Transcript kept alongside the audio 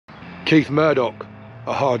Keith Murdoch,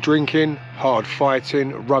 a hard-drinking,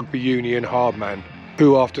 hard-fighting rugby union hardman,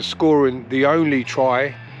 who after scoring the only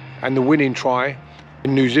try and the winning try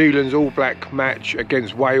in New Zealand's All Black match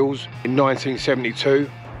against Wales in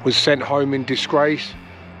 1972, was sent home in disgrace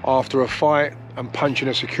after a fight and punching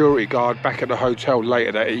a security guard back at the hotel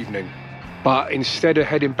later that evening. But instead of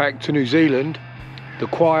heading back to New Zealand, the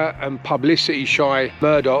quiet and publicity-shy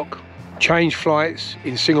Murdoch changed flights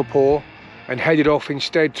in Singapore and headed off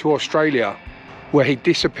instead to Australia, where he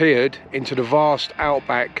disappeared into the vast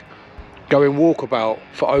outback, going walkabout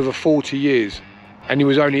for over 40 years, and he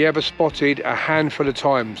was only ever spotted a handful of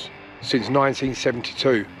times since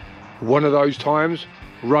 1972. One of those times,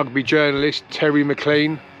 rugby journalist Terry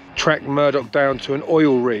McLean tracked Murdoch down to an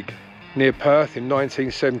oil rig near Perth in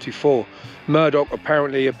 1974. Murdoch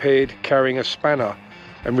apparently appeared carrying a spanner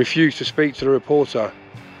and refused to speak to the reporter,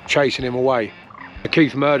 chasing him away.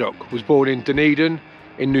 Keith Murdoch was born in Dunedin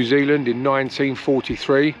in New Zealand in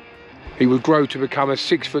 1943. He would grow to become a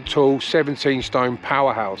 6-foot-tall, 17-stone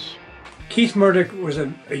powerhouse. Keith Murdoch was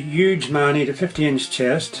a huge man. He had a 50-inch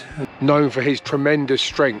chest. Known for his tremendous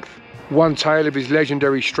strength. One tale of his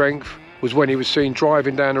legendary strength was when he was seen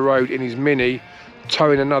driving down the road in his Mini,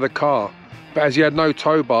 towing another car. But as he had no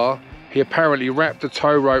tow bar, he apparently wrapped the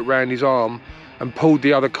tow rope round his arm and pulled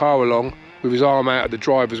the other car along with his arm out of the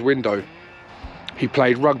driver's window. He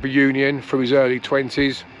played rugby union from his early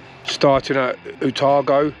 20s, starting at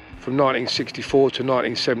Otago from 1964 to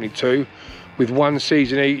 1972, with one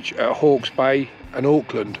season each at Hawke's Bay and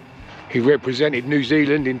Auckland. He represented New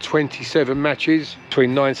Zealand in 27 matches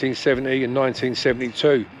between 1970 and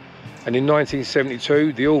 1972. And in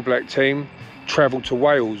 1972, the All Black team travelled to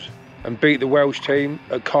Wales and beat the Welsh team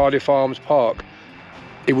at Cardiff Arms Park.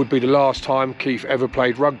 It would be the last time Keith ever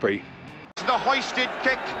played rugby. The hoisted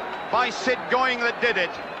kick by Sid Going that did it.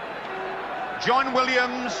 John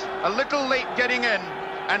Williams a little late getting in,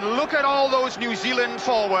 and look at all those New Zealand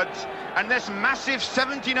forwards, and this massive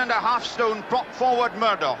 17.5 stone prop forward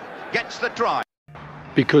Murdoch gets the try.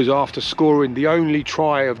 Because after scoring the only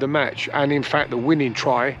try of the match, and in fact the winning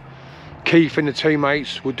try, Keith and the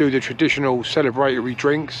teammates would do the traditional celebratory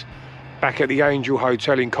drinks back at the Angel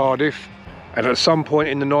Hotel in Cardiff, and at some point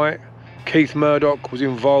in the night Keith Murdoch was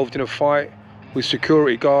involved in a fight with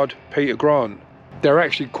security guard Peter Grant. There are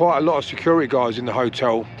actually quite a lot of security guards in the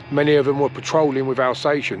hotel. Many of them were patrolling with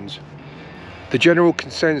Alsatians. The general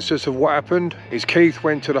consensus of what happened is Keith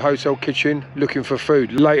went to the hotel kitchen looking for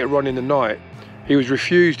food later on in the night. He was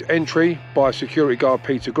refused entry by security guard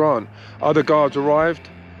Peter Grant. Other guards arrived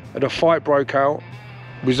and a fight broke out,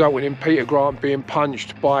 resulting in Peter Grant being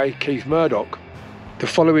punched by Keith Murdoch. The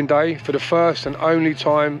following day, for the first and only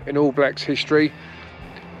time in All Blacks history,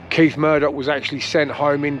 Keith Murdoch was actually sent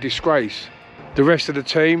home in disgrace. The rest of the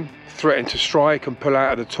team threatened to strike and pull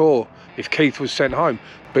out of the tour if Keith was sent home,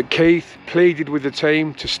 but Keith pleaded with the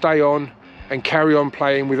team to stay on and carry on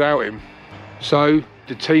playing without him. So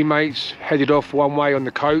the teammates headed off one way on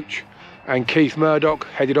the coach, and Keith Murdoch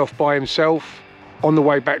headed off by himself on the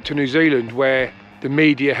way back to New Zealand, where the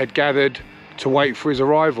media had gathered to wait for his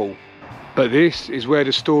arrival. But this is where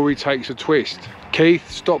the story takes a twist.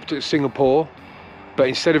 Keith stopped at Singapore, but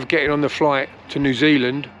instead of getting on the flight to New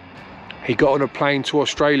Zealand, he got on a plane to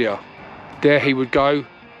Australia. There he would go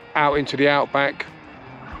out into the outback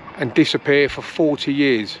and disappear for 40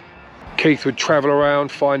 years. Keith would travel around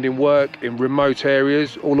finding work in remote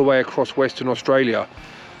areas all the way across Western Australia.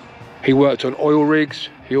 He worked on oil rigs.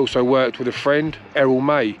 He also worked with a friend, Errol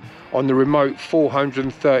May, on the remote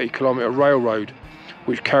 430-kilometre railroad,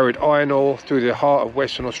 which carried iron ore through the heart of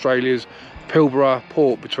Western Australia's Pilbara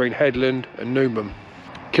port between Headland and Newman.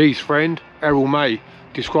 Keith's friend, Errol May,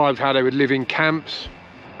 described how they would live in camps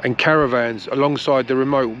and caravans alongside the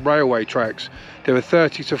remote railway tracks. There were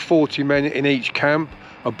 30 to 40 men in each camp,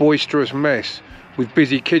 a boisterous mess, with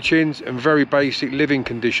busy kitchens and very basic living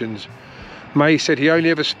conditions. May said he only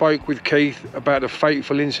ever spoke with Keith about the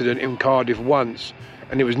fateful incident in Cardiff once,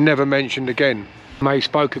 and it was never mentioned again. May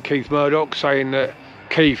spoke of Keith Murdoch, saying that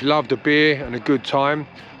Keith loved a beer and a good time,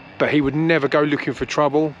 but he would never go looking for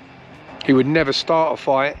trouble. He would never start a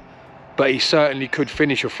fight, but he certainly could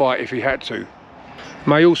finish a fight if he had to.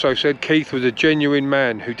 May also said Keith was a genuine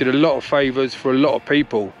man who did a lot of favours for a lot of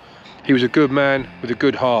people. He was a good man with a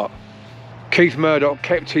good heart. Keith Murdoch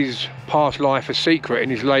kept his past life a secret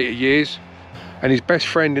in his later years, and his best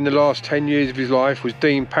friend in the last 10 years of his life was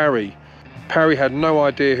Dean Parry. Parry had no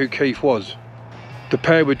idea who Keith was. The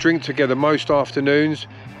pair would drink together most afternoons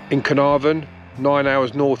in Carnarvon, 9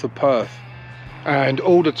 hours north of Perth. And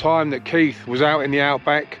all the time that Keith was out in the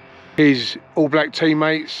outback, his All Black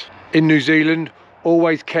teammates in New Zealand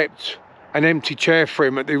always kept an empty chair for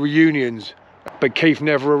him at the reunions, but Keith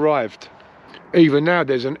never arrived. Even now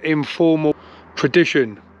there's an informal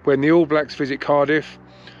tradition when the All Blacks visit Cardiff,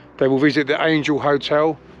 they will visit the Angel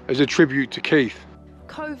Hotel as a tribute to Keith.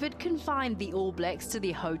 COVID confined the All Blacks to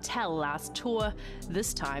their hotel last tour.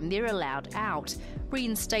 This time they're allowed out,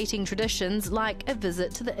 reinstating traditions like a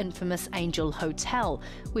visit to the infamous Angel Hotel,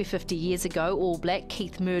 where 50 years ago All Black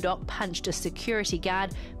Keith Murdoch punched a security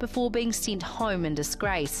guard before being sent home in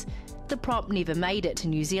disgrace. The prop never made it to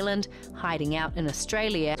New Zealand, hiding out in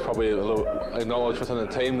Australia. Probably a little acknowledged within the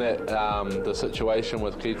team that the situation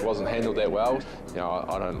with Keith wasn't handled that well. You know,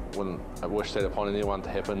 I wouldn't wish that upon anyone to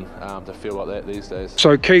happen, to feel like that these days.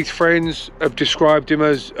 So Keith's friends have described him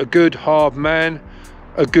as a good, hard man,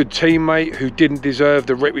 a good teammate who didn't deserve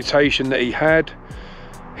the reputation that he had.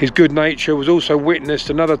 His good nature was also witnessed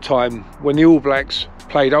another time when the All Blacks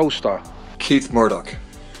played Ulster. Keith Murdoch.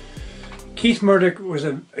 Keith Murdoch was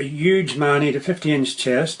a huge man. He had a 50-inch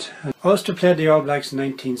chest. Ulster played the All Blacks in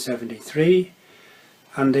 1973,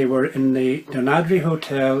 and they were in the Doonadry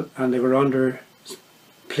Hotel, and they were under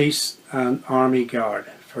police and army guard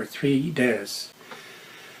for 3 days.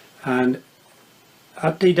 And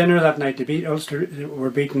at the dinner that night, Ulster were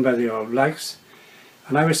beaten by the All Blacks,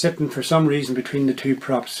 and I was sitting for some reason between the two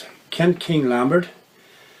props, Kent King Lambert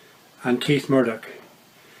and Keith Murdoch.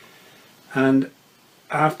 And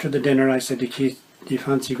after the dinner I said to Keith, do you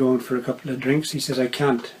fancy going for a couple of drinks? He says, I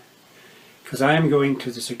can't, because I am going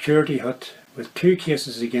to the security hut with 2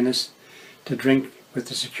 cases of Guinness to drink with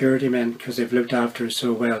the security men because they've looked after us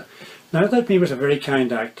so well. Now that me was a very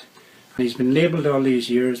kind act, and he's been labelled all these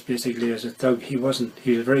years basically as a thug. He wasn't.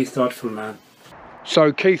 He was a very thoughtful man.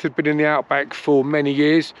 So Keith had been in the Outback for many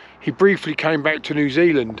years. He briefly came back to New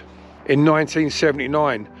Zealand in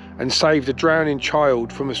 1979 and saved a drowning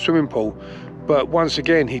child from a swimming pool. But once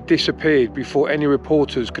again he disappeared before any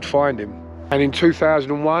reporters could find him. And in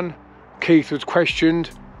 2001 Keith was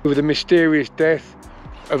questioned over the mysterious death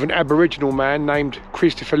of an Aboriginal man named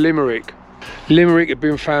Christopher Limerick. Limerick had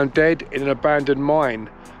been found dead in an abandoned mine.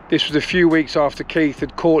 This was a few weeks after Keith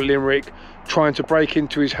had caught Limerick trying to break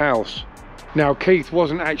into his house. Now Keith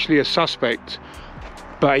wasn't actually a suspect,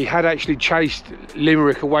 but he had actually chased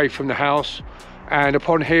Limerick away from the house, and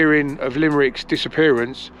upon hearing of Limerick's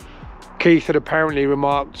disappearance, Keith had apparently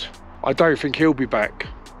remarked, I don't think he'll be back.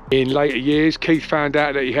 In later years, Keith found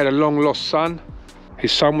out that he had a long lost son.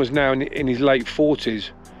 His son was now in his late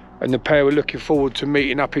 40s, and the pair were looking forward to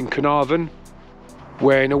meeting up in Carnarvon,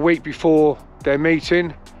 when a week before their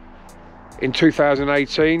meeting in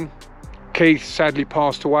 2018, Keith sadly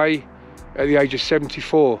passed away at the age of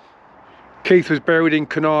 74. Keith was buried in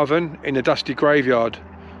Carnarvon in a dusty graveyard,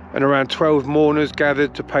 and around 12 mourners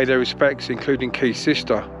gathered to pay their respects, including Keith's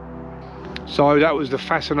sister. So that was the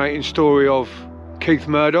fascinating story of Keith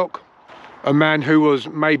Murdoch, a man who was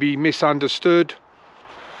maybe misunderstood.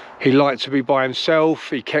 He liked to be by himself.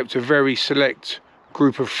 He kept a very select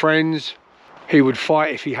group of friends. He would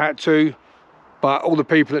fight if he had to, but all the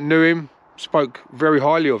people that knew him spoke very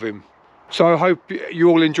highly of him. So I hope you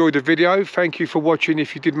all enjoyed the video. Thank you for watching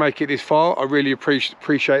if you did make it this far. I really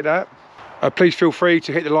appreciate that. Please feel free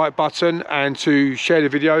to hit the like button and to share the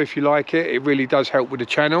video if you like it. It really does help with the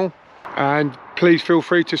channel. And please feel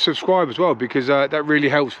free to subscribe as well, because that really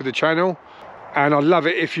helps with the channel. And I'd love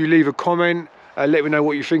it if you leave a comment, let me know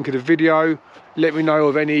what you think of the video, let me know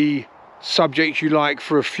of any subjects you like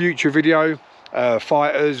for a future video,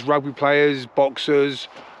 fighters, rugby players, boxers,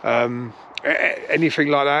 anything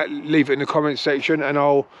like that. Leave it in the comment section and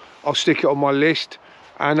I'll stick it on my list,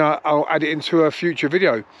 and I'll add it into a future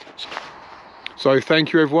video. So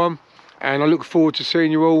thank you everyone, and I look forward to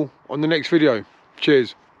seeing you all on the next video.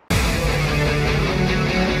 Cheers.